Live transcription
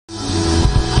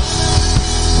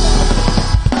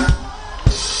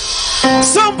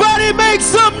Somebody make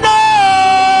some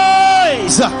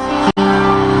noise.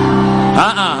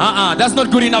 That's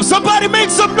not good enough. Somebody make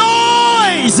some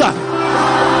noise.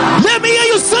 Let me hear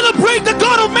you celebrate the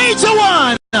God of Major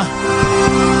One.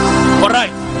 All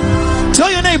right. Tell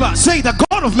your neighbor, say the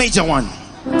God of Major One.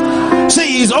 Say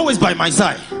he is always by my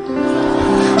side.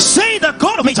 Say the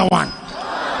God of Major One.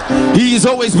 He is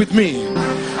always with me.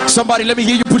 Somebody, let me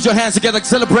hear you put your hands together.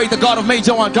 Celebrate the God of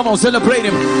Major One. Come on, celebrate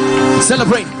him.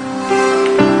 Celebrate.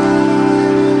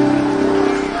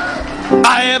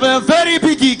 I have a very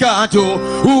big God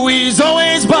who is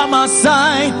always by my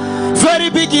side. Very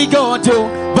big God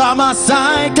by my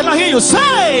side. Can I hear you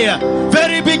say?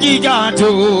 Very big God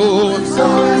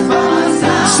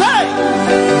say.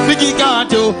 Big God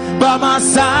by my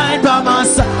side, by my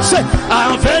side. Say,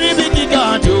 I'm very big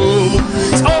God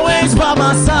it's always by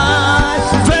my side.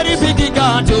 Very big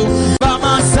God by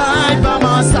my side, by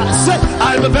my side. Say,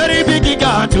 I'm a very big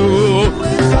God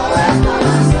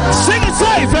sing it,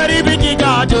 say, very big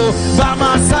God by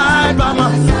my side, by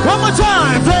my. One more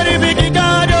time, very big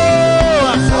God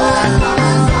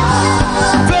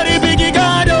very big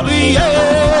God, yeah.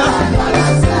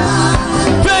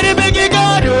 Very big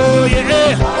God, yeah.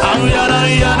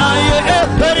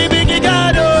 Very big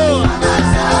God.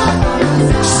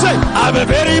 Say, I'm a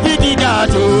very big God.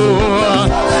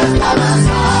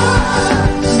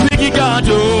 Big God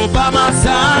by my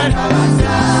side.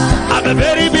 I'm a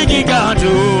very big God. A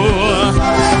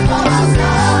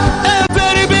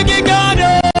very big God.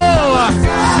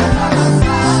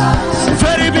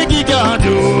 Very big God.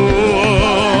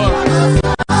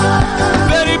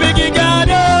 Very big God.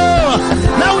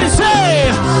 Now we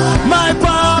say, my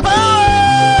Papa,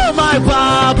 my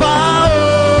Papa.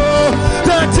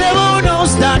 The devil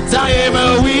knows that I am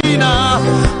a winner.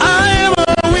 I am a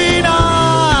winner.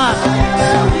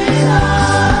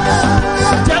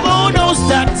 The devil knows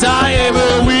that I am a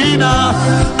winner.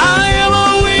 I am a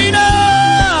winner.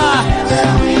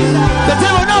 The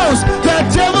devil knows. The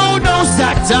devil knows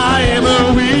that I am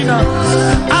a winner.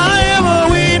 I am a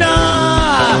winner.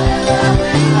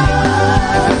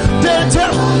 The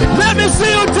devil. Let me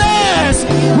see you dance.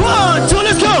 1, 2,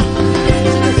 let's go.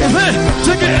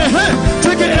 Take it ahead.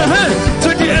 Take it ahead.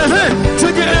 Take it ahead.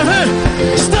 Take it ahead.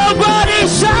 Somebody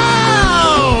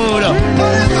shout.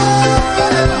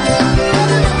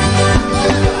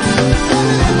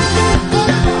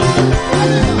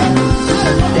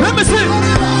 Let me see.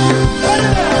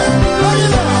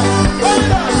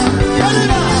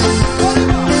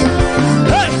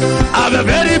 Hey, I'm a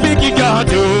very big God.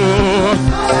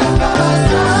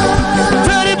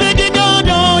 Very big God,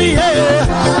 oh yeah.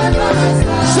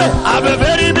 Say, I'm a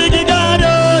very big God,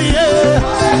 oh yeah.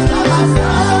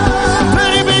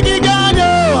 Very big God, oh.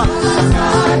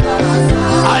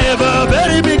 I have a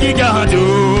very big God,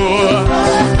 oh.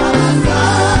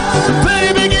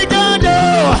 Very big God, oh.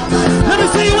 Let me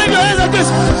see you wave your hands like this.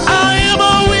 I am a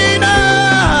winner.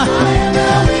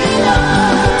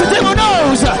 The devil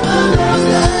knows.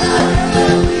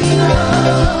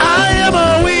 I am a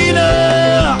winner.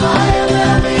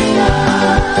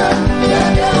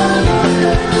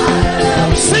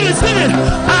 Sing it, sing it.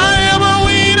 I am a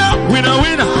winner. Winner,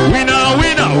 winner, winner,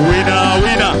 winner, winner,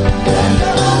 winner.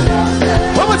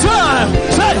 One more time.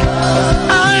 Say,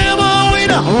 I am a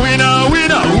winner. Winner,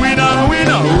 winner, winner,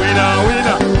 winner, winner,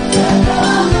 winner.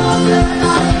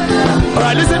 All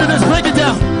right, listen to this. Break it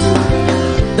down.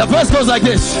 The verse goes like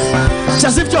this.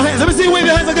 Just lift your hands. Let me see you wave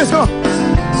your hands like this. Go.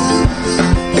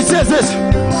 It says this.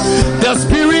 The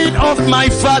spirit of my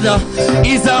Father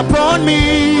is upon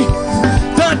me.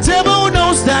 The devil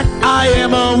knows that I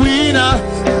am a winner.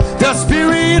 The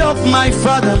spirit of my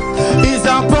Father is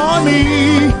upon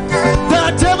me.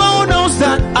 The devil knows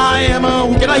that I am a.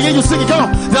 Can I hear you sing it? Come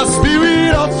on. The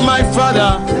spirit of my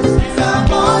Father is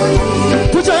upon me.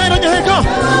 Put your hand on your head. Go.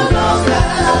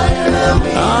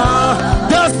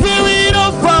 The spirit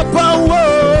of Papa.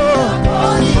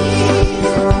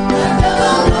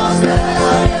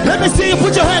 Let me see you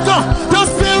put your hands on. The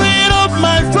spirit of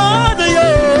my Father,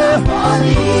 yeah.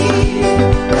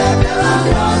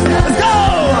 Let's go.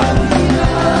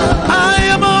 I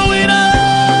am a winner.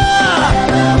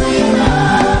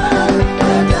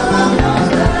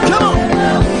 Come on.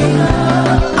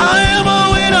 I am a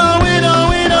winner, winner,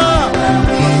 winner.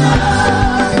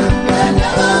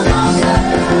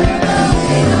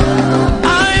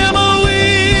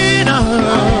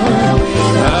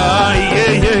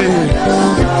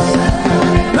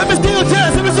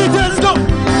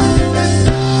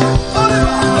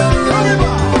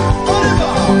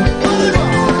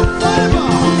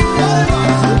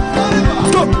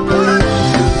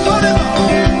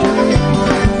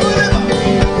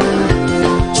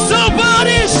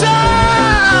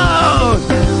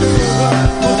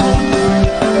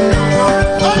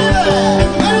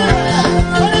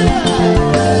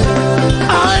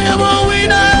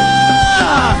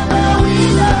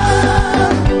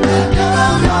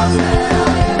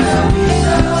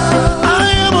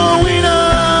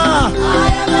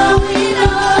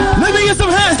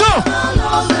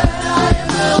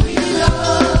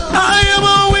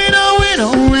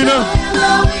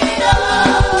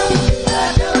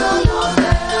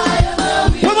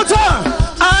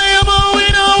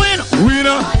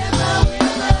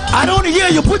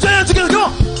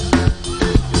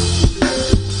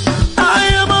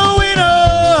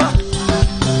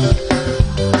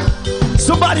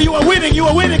 winning. You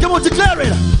are winning. Come on, declare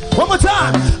it. One more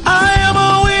time. I am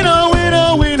a winner,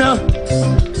 winner, winner.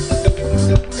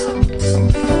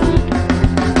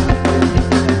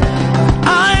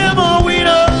 I am a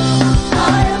winner.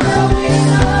 I am a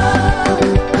winner.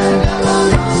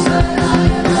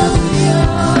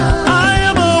 I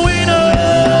am a winner.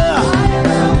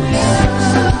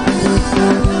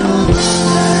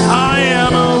 I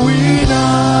am a winner.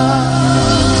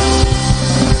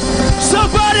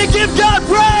 Somebody give God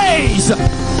praise.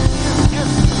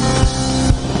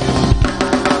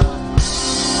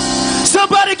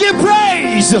 Somebody give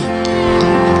praise.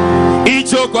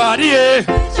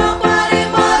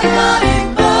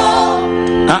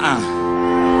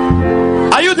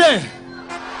 Are you there?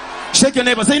 Shake your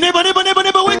neighbor. Say neighbor, neighbor, neighbor,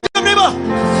 neighbor. Wake up, neighbor.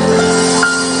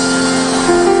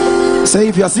 Say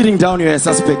if you are sitting down, you're a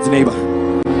suspect, neighbor.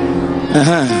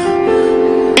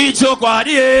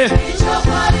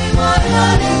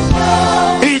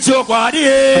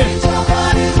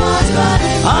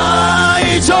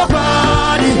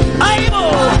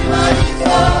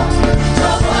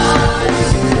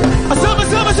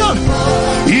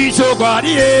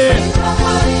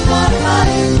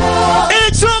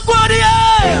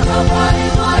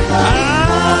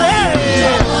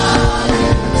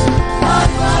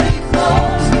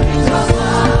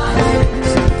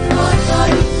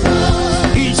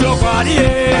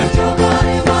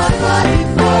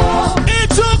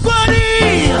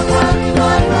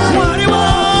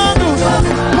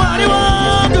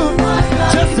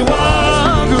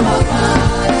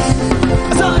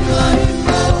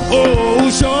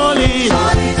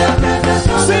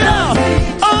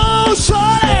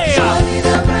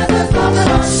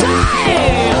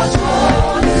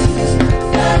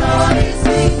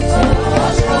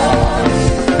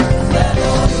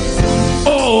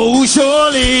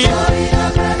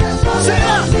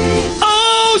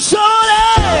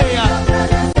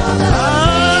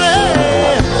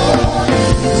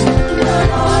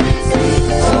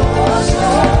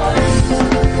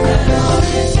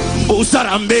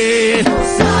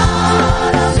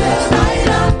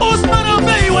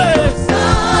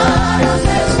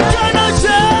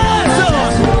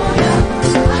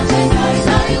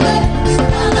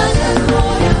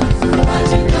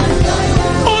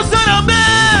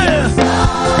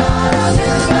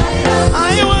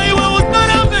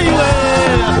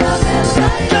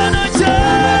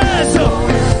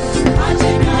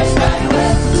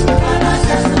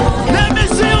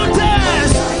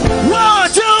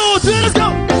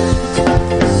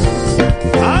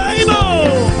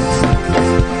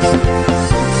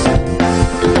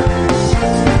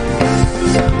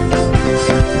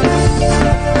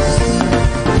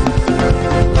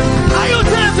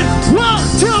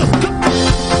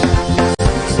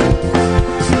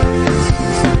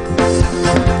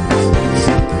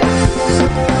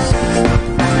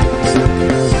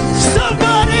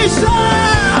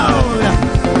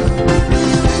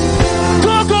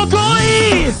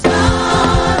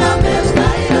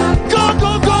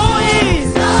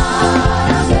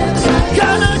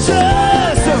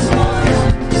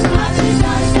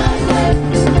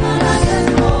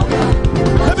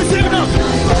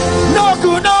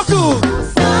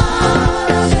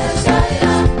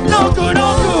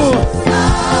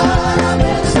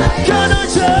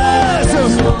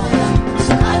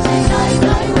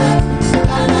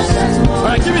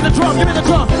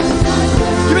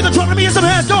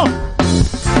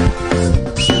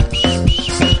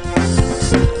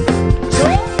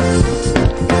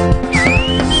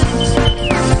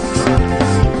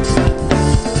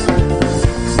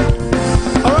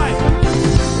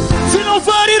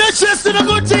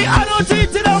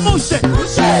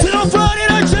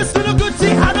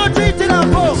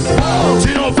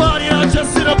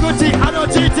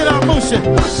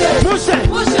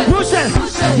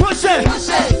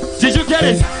 Did you get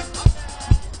it?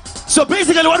 So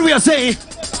basically what we are saying,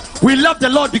 we love the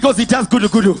Lord because he does good.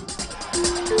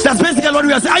 That's basically what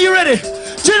we are saying. Are you ready?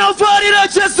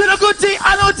 Just in a good tea,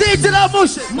 I don't eat it up,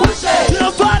 mushe.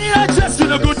 Just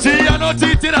in a good tea, I don't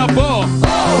eat it up,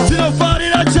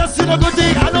 just in a good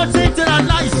tea, I don't eat it up,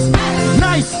 nice.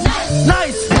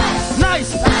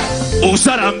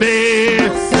 Usarambe.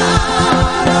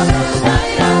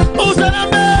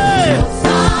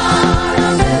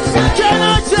 Can I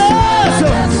just?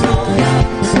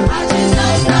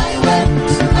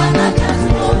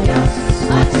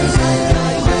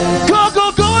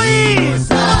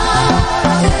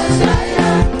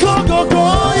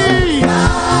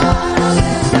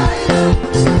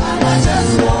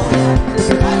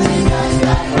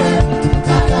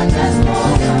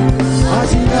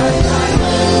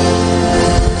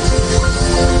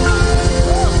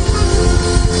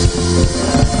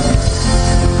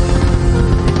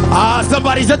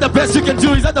 somebody. Is that the best you can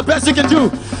do? Is that the best you can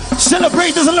do?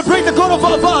 Celebrate the God of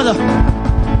our Father.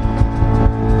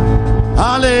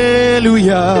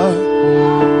 Hallelujah.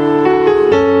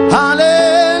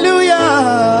 Hallelujah.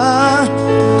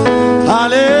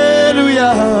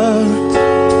 Hallelujah.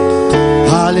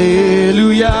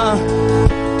 Hallelujah.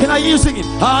 Can I hear you singing?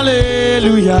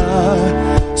 Hallelujah.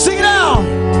 Sing it out.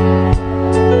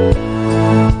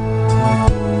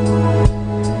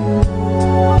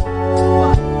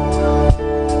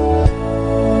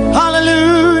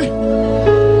 Hallelujah.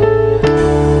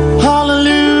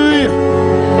 Hallelujah.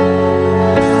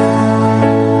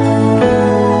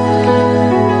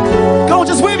 Come on,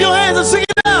 just wave your hands and sing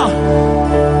it out.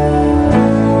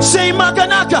 Say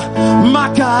Makanaka.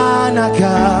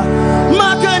 Makanaka.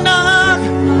 Makanaka.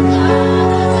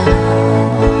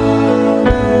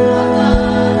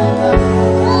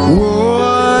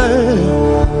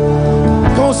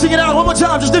 Sing it out one more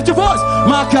time. Just lift your voice.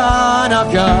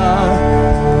 Makanaka.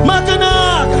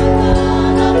 Makanaka.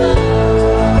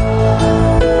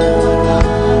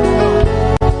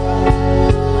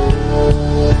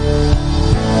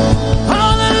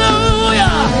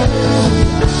 Hallelujah.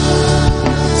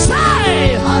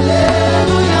 Say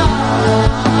hallelujah.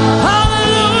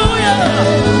 Hallelujah.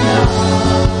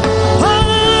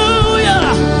 Hallelujah.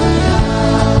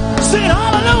 Say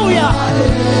hallelujah.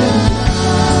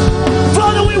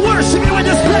 Father, we worship you in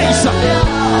this place.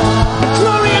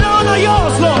 Glory and honor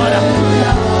yours, Lord.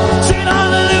 Sing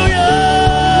hallelujah.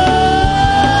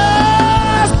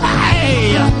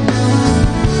 Hey.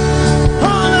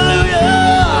 Hallelujah.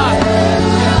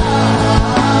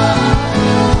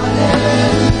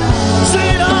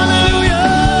 Sing hallelujah.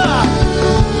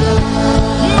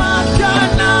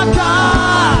 Makanaka.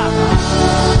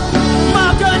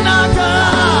 Makanaka.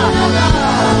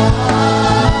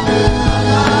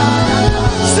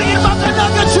 Sing it,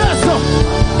 Makanaka Cheso.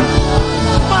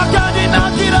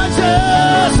 Makanaka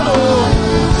Cheso.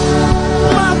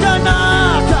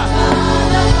 Makanaka.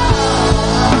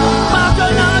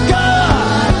 Makanaka.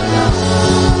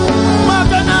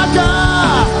 Makanaka.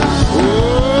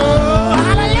 Oh,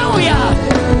 hallelujah.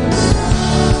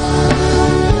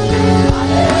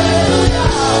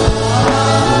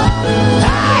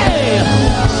 Hey.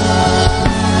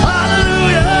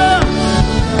 Hallelujah.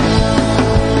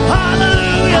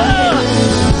 Hallelujah.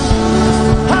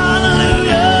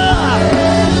 Hallelujah.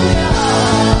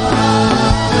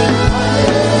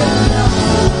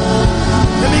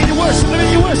 Let me hear you worship. Let me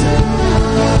hear you worship.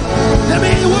 Let me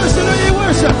hear you worship. Let me hear you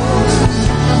worship.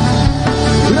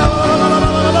 La, la, la, la, la, la,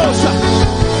 la, la, la.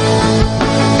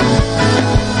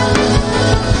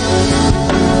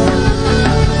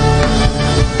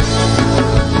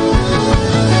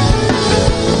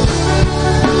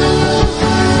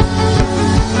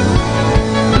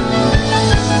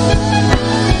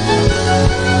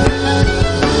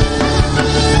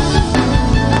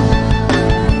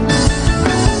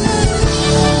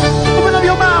 Open up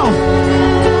your mouth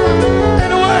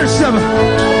and worship.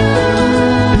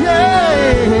 Yeah.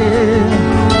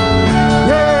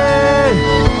 Yeah.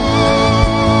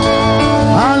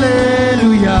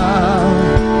 Hallelujah.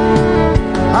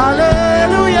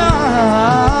 Hallelujah.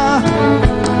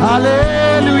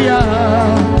 Hallelujah.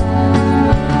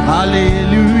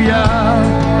 Hallelujah.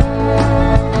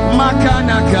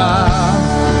 Makanaka.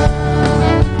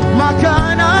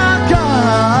 Makanaka.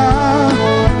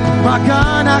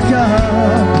 Makanaka.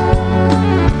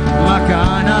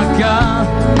 Makanaka.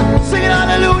 Sing it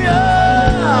hallelujah.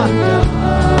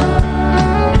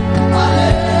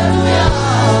 Hallelujah.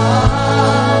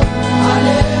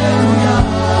 Hallelujah.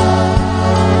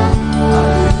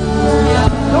 Hallelujah.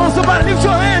 Come on, somebody lift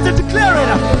your hands and declare it.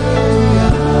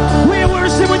 We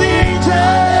worship with the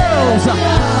angels.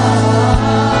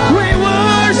 We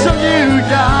worship you,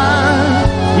 God.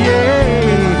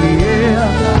 Yeah.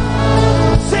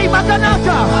 Say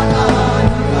Makanaka.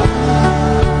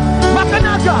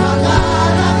 Makanaka.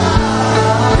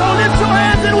 Go lift your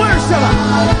hands and worship.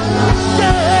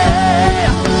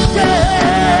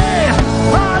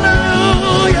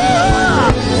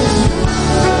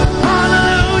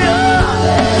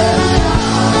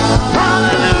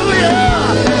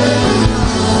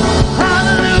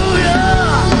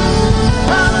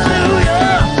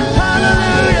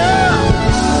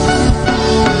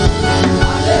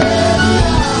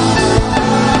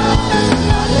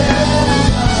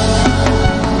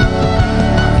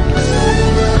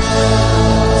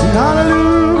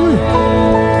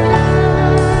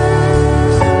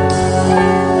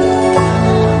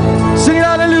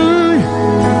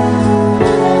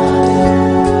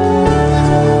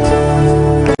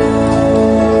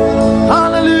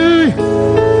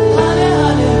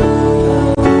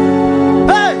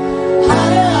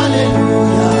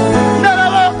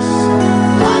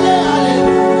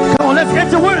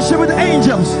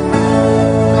 angels.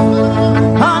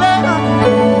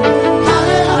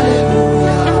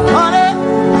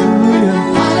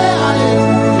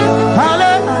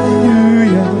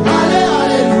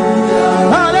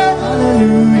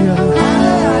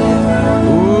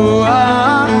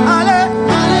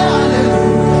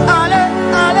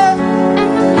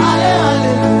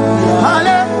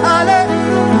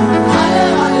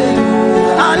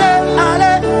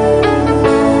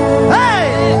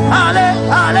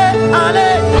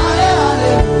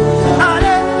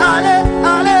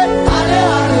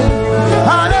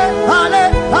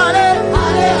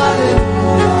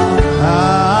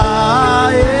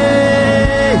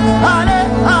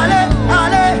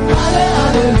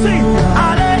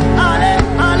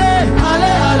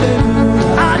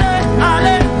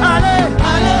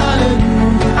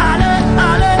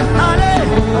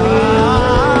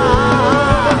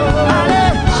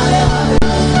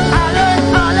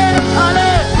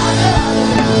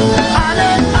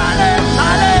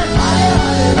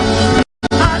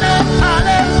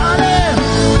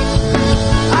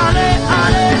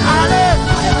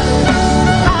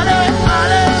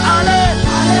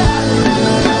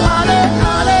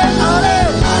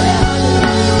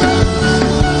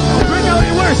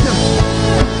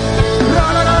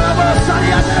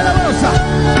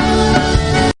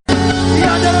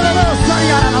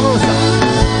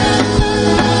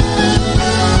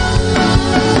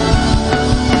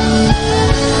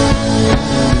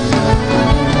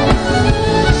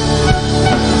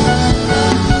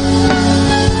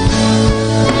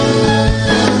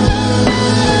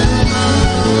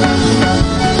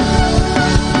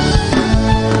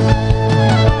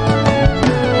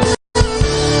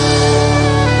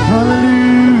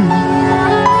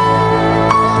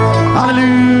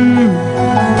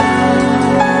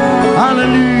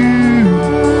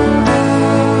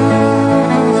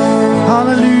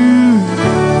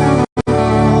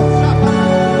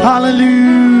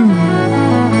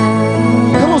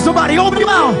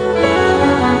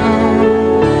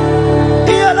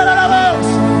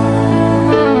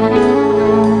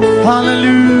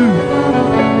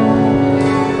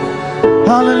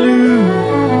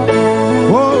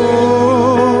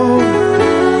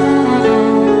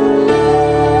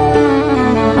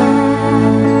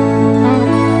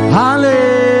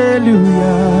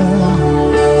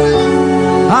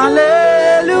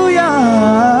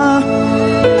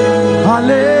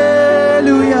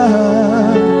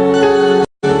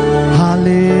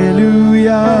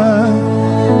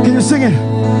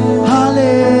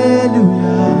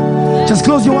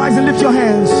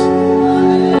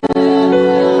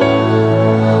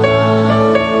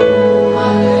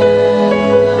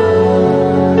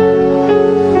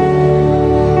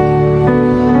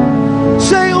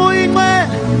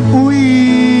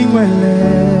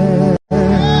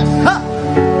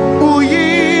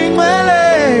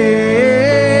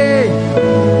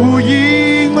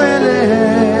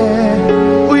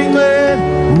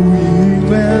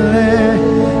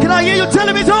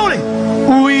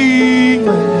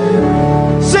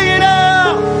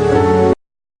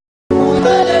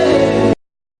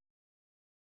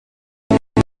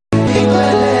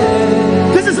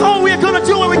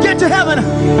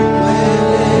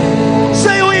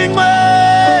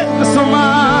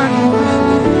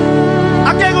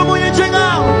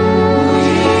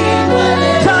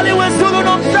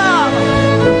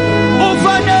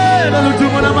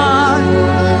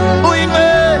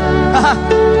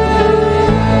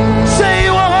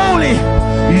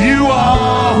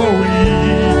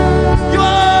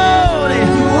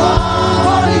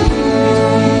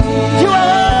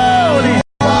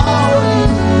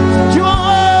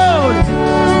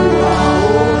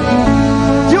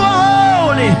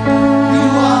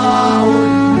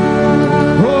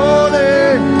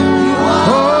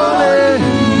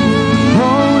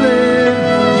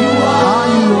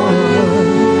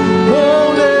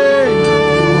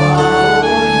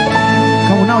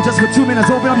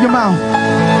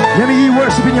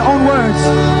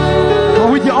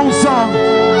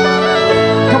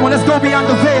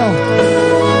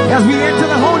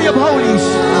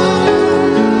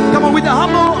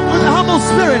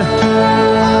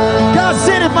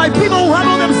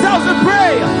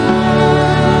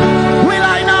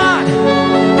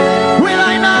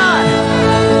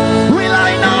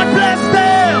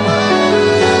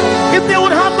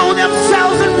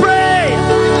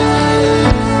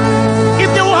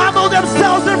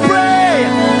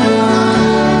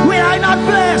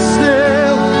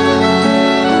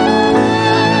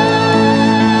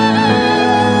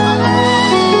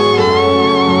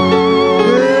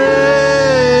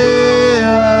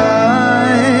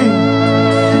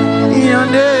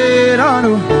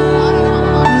 Zalero,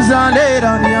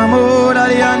 Zalera, Amor,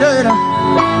 Ariandera,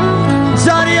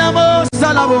 Zariamo,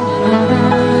 Salabo,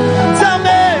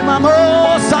 Zame, Mamo,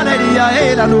 Saleria,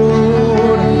 Erano,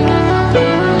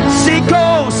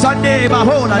 Siko, Sande,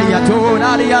 Mahola, Yatona,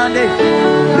 Ariande,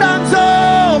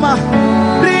 Ranzoma,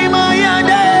 Rima,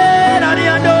 Yande,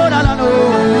 Ariandora, Lano,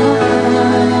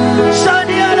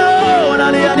 Sadiano,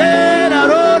 Ariandera,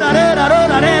 Roda, Rera,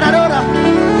 Roda, Rera, Roda,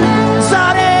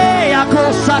 Zarea,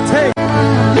 Cosate,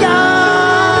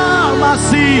 Yamasite,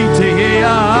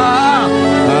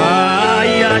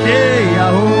 Ayade,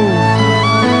 Yahoo.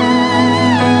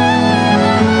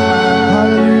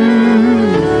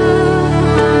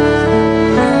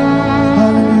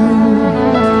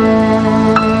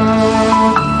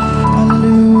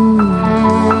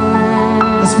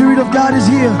 God is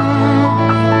here.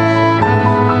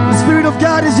 The Spirit of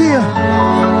God is here.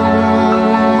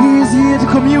 He is here to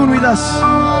commune with us.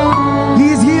 He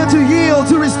is here to heal,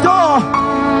 to restore,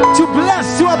 to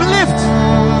bless, to uplift,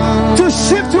 to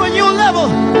shift to a new level.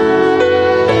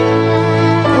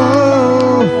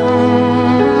 Oh,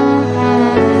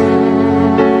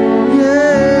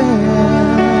 yeah.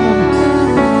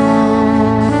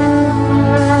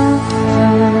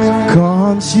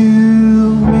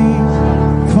 Consuming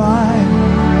fire,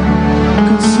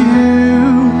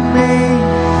 consuming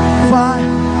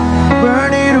fire,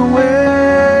 burn it away,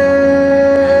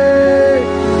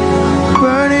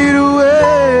 burn it away.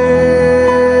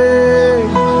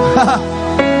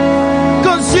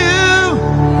 Consuming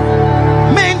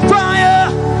fire,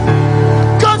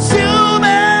 consuming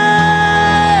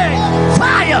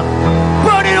fire,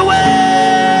 burn it away,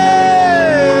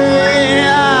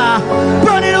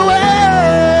 burn it away.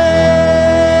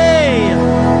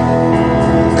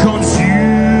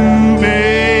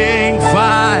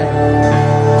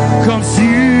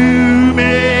 Consuming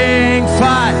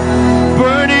fire,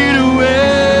 burn it away,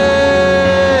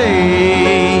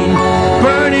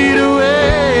 burn it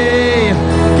away.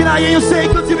 Can I hear you say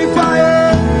consuming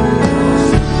fire?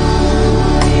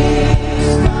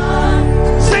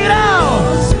 Sing it out.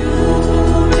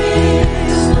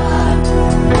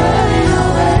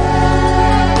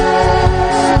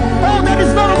 Oh, that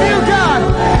is not of you, God.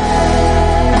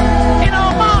 In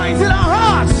our minds, in our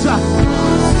hearts.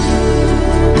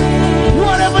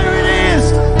 Whatever it is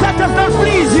that does not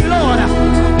please you, Lord,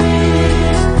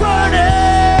 burn it.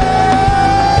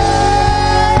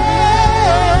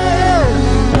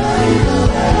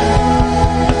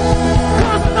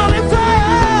 Consuming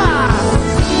fire,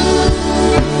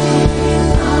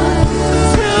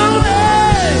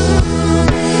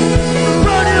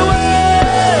 burn it away,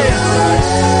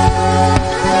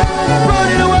 burn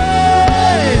it away.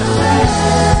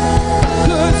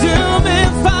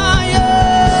 Consuming fire,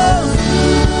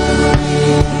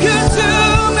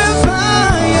 consuming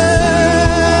fire,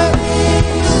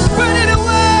 burn it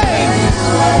away,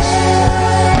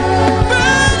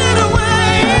 burn it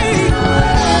away,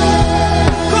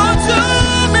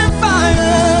 consuming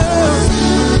fire.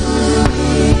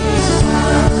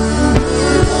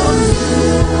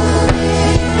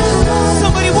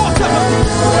 Somebody walk up.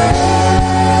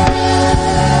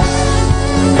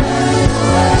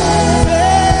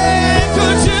 Hey,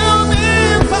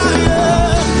 consuming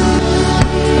fire,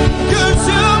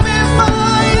 consuming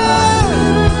fire,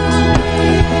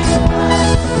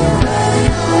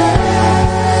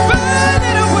 burn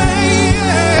it away.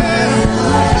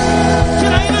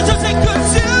 Can I even just say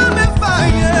consuming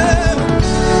fire,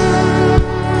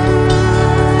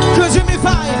 consuming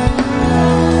fire,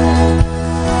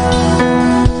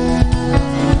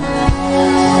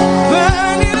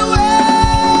 burn it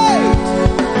away.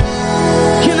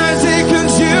 Can I say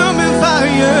consuming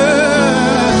fire?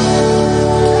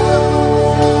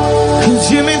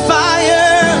 Consuming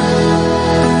fire,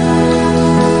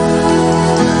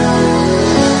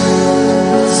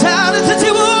 sound of the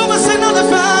woman, say another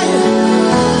fire,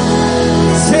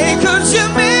 say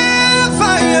consuming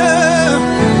fire,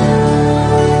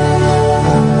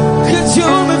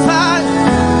 consuming fire.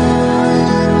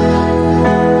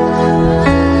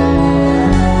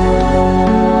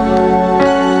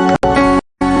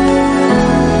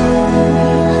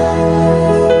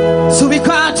 So we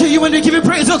cry out to you and we give you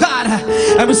praise, oh God,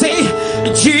 and we say,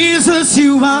 Jesus,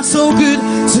 you are so good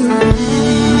to me.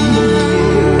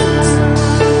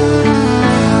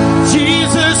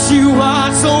 Jesus, you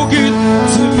are so good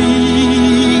to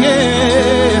me.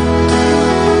 Yeah.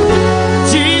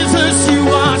 Jesus, you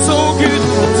are so good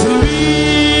to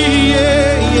me.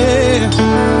 Yeah, yeah.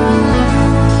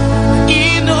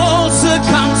 In all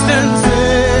circumstances,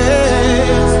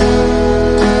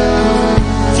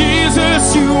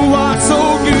 Jesus, you are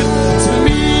so good to me.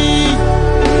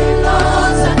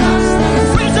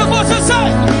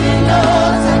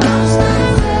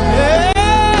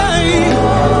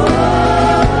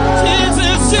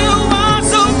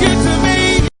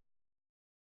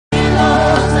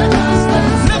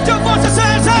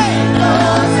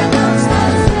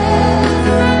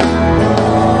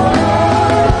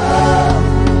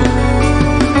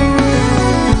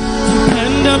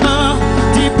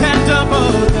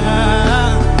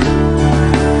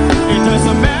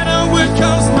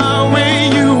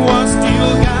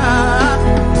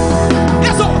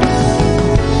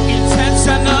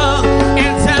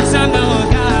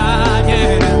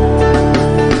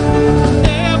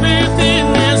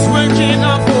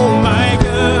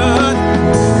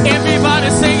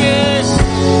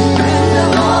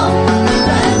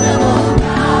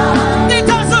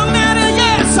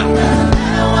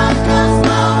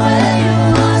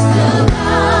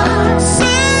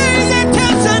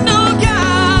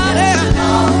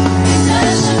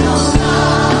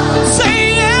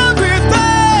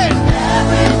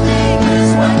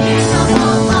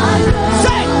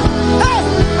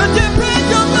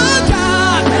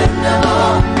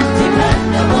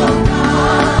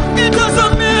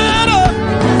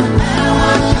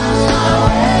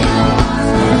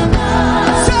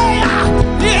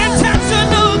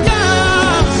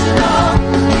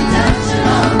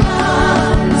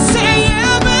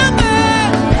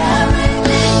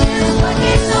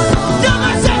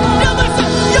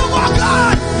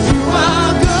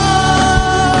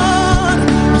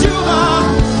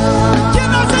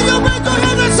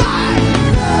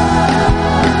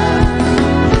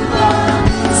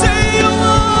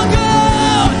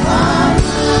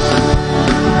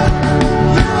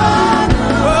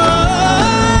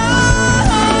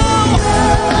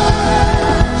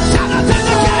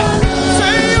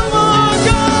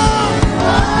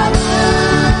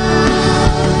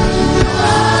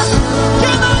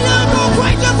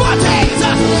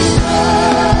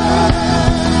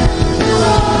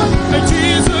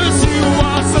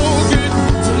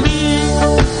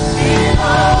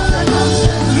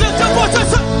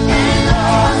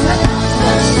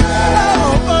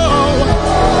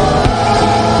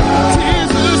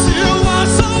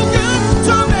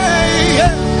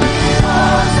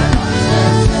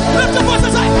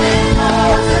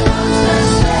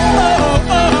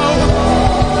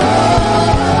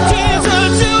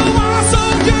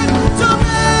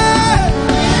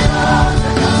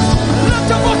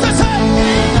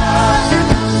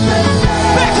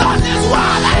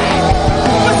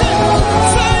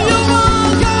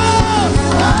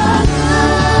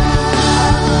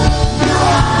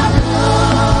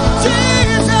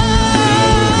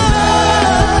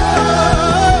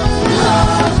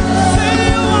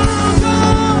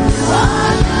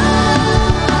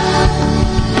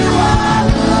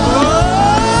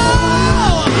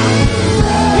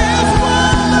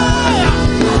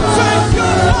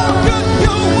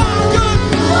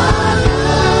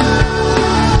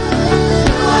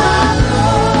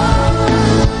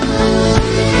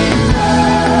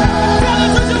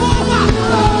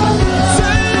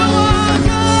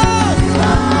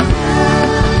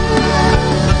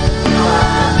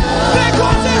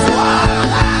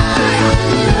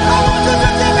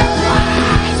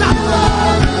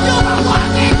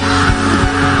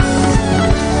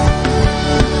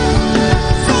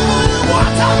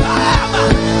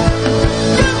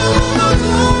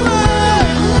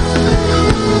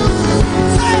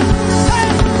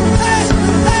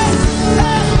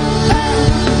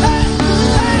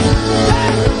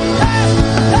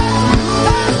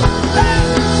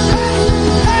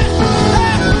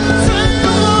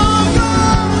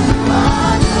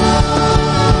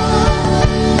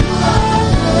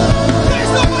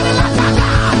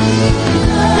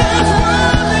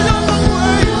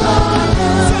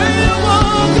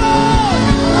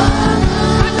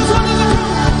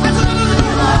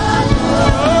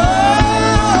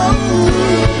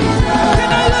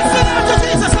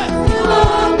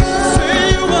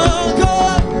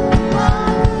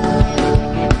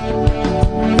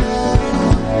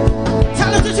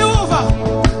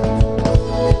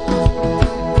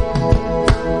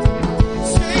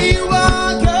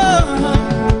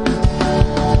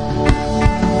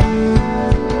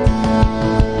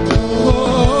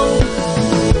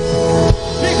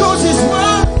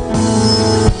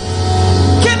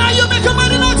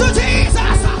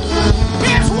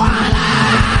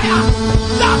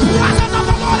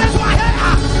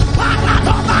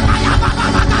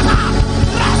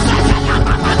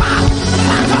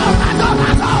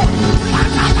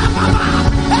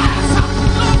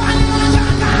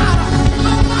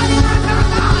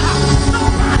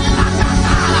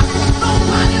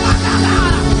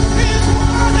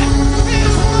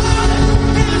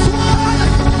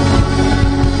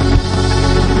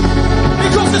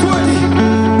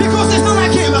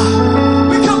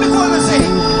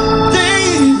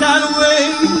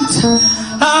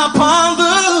 upon